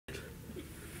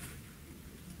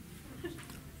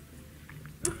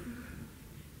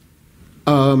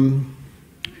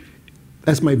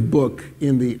That's my book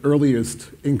in the earliest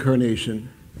incarnation.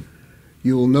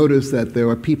 You'll notice that there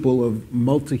are people of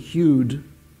multi-hued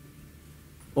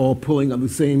all pulling on the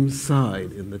same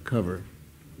side in the cover.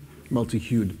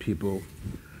 Multi-hued people.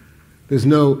 There's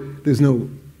no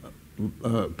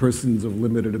persons of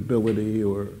limited ability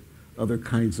or other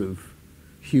kinds of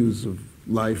hues of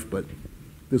life, but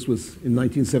this was, in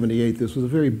 1978, this was a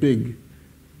very big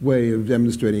way of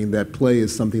demonstrating that play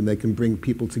is something that can bring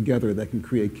people together, that can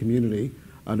create community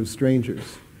out of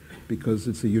strangers, because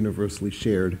it's a universally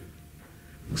shared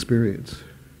experience.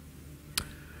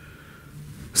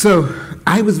 So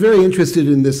I was very interested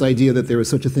in this idea that there is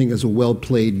such a thing as a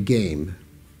well-played game,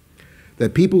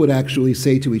 that people would actually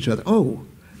say to each other, oh,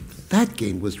 that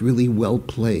game was really well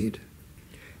played,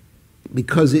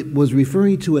 because it was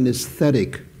referring to an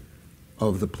aesthetic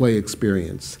of the play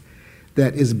experience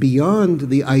that is beyond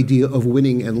the idea of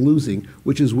winning and losing,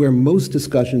 which is where most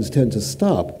discussions tend to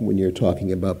stop when you're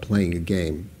talking about playing a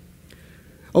game.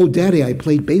 Oh, Daddy, I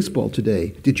played baseball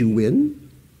today. Did you win?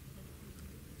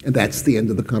 And that's the end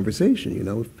of the conversation, you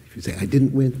know. If you say, I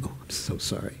didn't win, oh, I'm so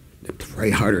sorry. Try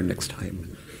harder next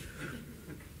time.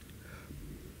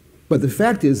 But the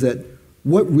fact is that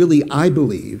what really, I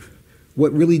believe,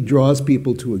 what really draws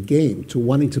people to a game, to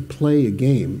wanting to play a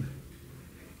game,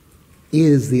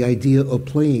 is the idea of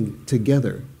playing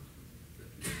together.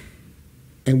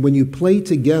 And when you play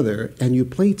together, and you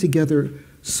play together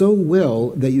so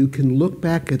well that you can look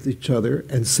back at each other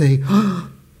and say,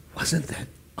 oh, wasn't that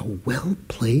a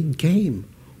well-played game?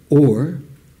 Or,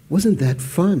 wasn't that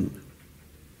fun?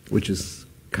 Which is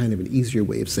kind of an easier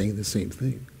way of saying the same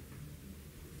thing.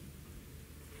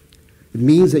 It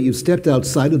means that you've stepped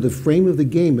outside of the frame of the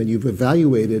game and you've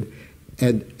evaluated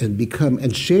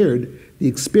and shared the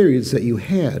experience that you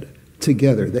had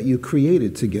together, that you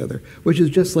created together, which is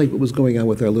just like what was going on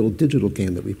with our little digital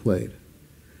game that we played.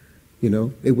 You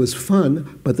know, it was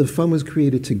fun, but the fun was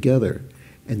created together,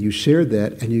 and you shared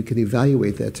that, and you can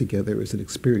evaluate that together as an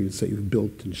experience that you've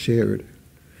built and shared.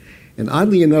 And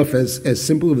oddly enough, as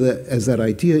simple as that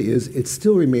idea is, it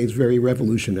still remains very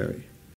revolutionary.